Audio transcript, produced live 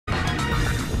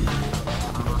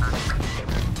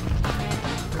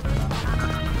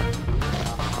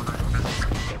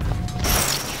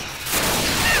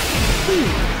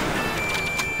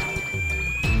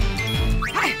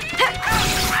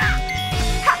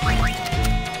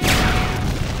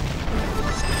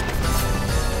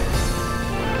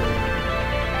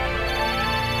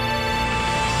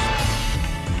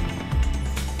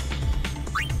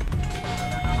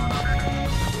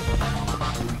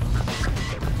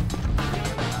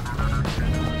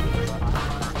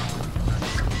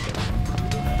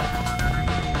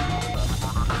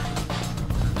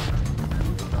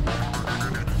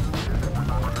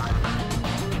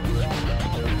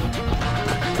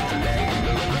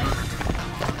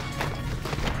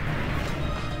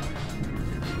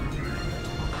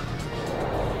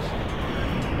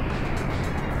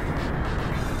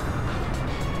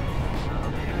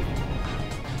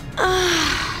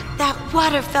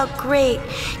water felt great.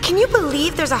 Can you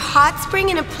believe there's a hot spring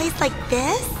in a place like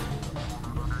this?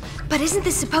 But isn't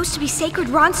this supposed to be sacred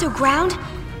Ronso ground?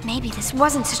 Maybe this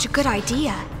wasn't such a good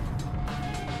idea.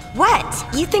 What?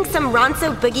 You think some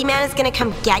Ronso boogeyman is gonna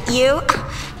come get you?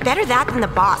 Better that than the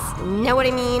boss, know what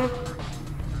I mean?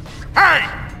 Hey!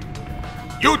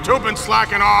 You two been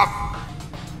slacking off?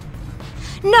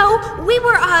 No, we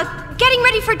were, getting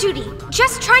ready for duty.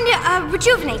 Just trying to,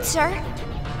 rejuvenate, sir.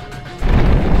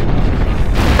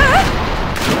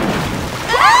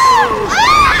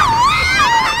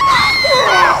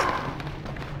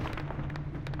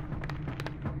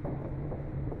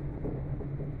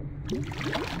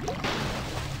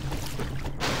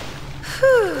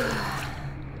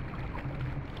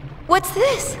 What's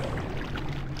this?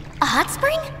 A hot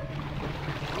spring?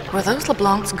 Were those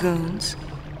LeBlanc's goons?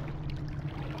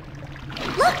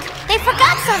 Look, they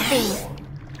forgot something.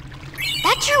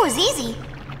 That sure was easy.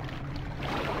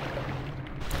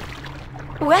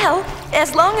 Well,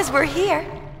 as long as we're here.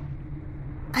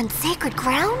 On sacred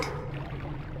ground?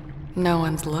 No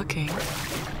one's looking.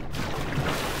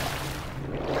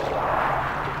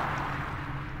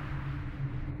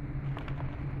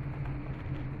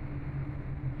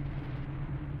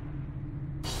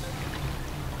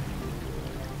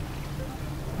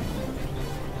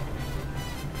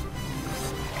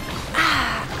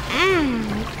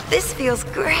 This feels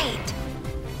great.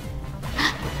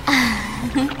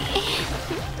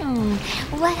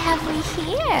 What have we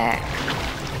here?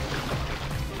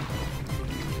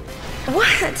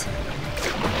 What?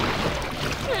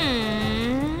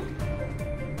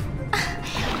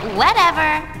 Whatever.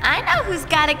 I know who's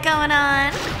got it going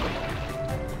on.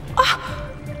 Oh,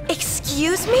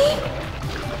 excuse me?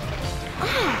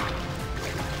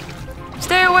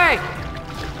 Stay away!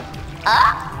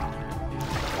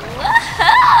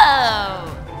 Whoa!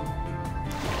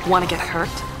 Want to get hurt?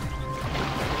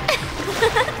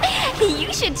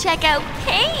 You should check out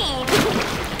Pain.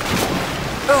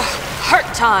 Ugh,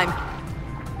 hurt time!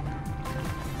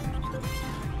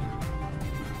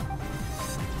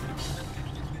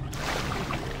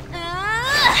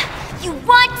 You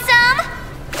want some?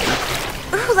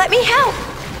 Ooh, let me help.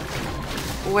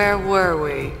 Where were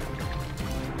we?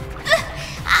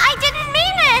 I didn't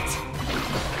mean it!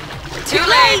 Too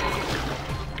late!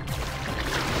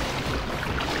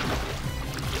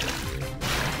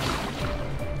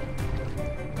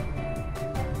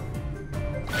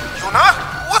 Yuna?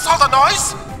 What's all the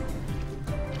noise?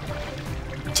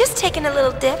 Just taking a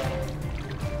little dip.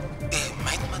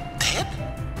 Dip?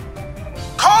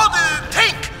 Call the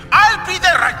tank! I'll be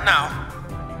there right now.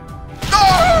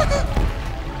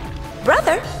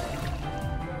 Brother?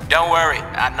 Don't worry,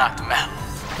 I knocked him out.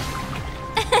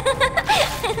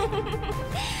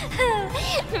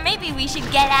 Maybe we should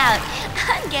get out.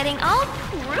 I'm getting all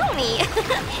roomy.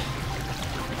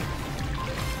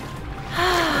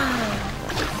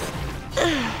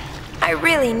 I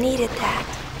really needed that.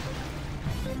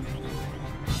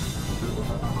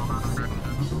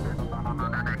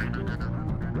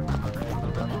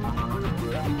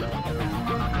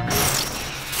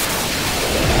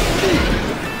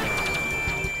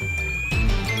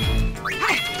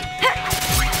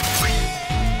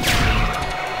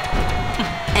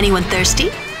 Anyone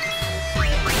thirsty?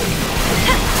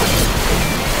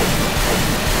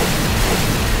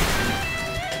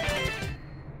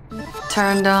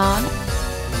 Turned on?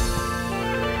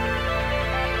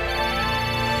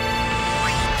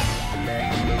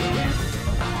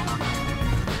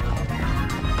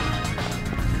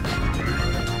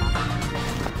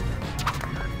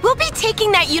 We'll be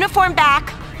taking that uniform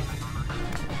back.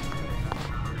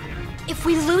 If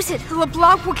we lose it,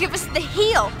 LeBlanc will give us the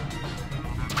heel.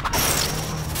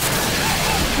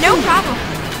 No problem.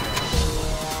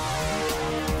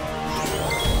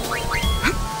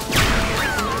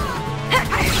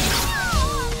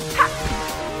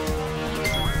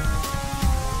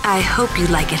 I hope you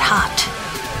like it hot.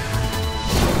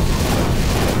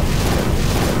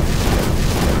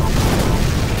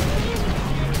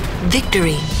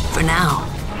 Victory for now.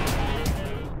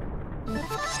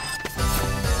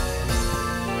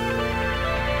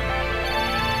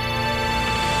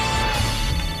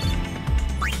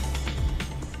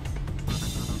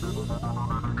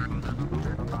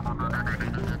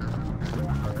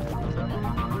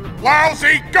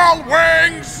 Lousy gull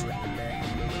wings!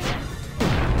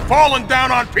 Falling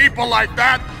down on people like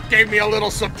that gave me a little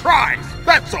surprise,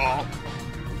 that's all.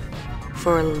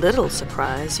 For a little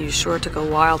surprise, you sure took a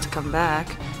while to come back.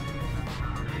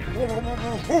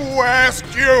 Who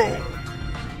asked you?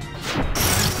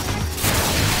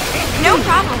 No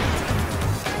problem.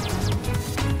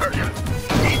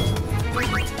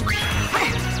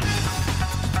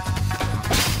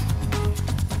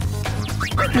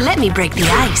 Let me break the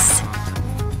ice.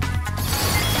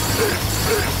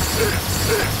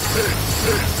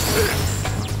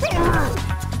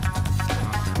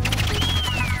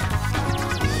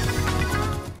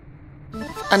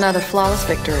 Another flawless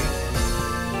victory.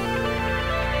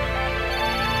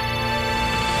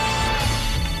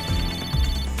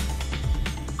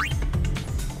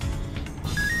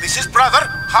 This is brother.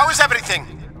 How is everything?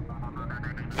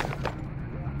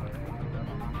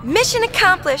 Mission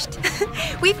accomplished.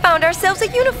 We found ourselves a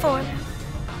uniform.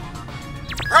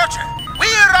 Roger,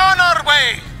 we're on our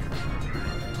way.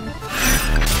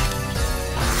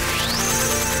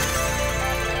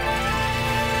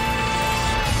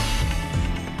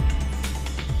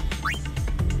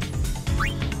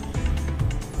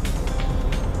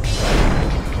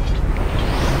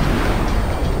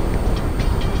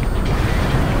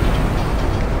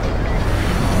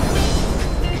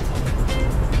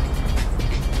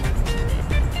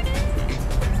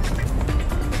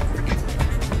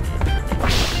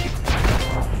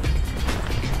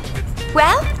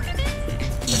 Well,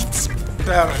 It's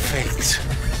perfect.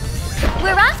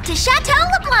 We're off to Chateau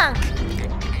LeBlanc.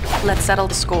 Let's settle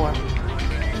the score.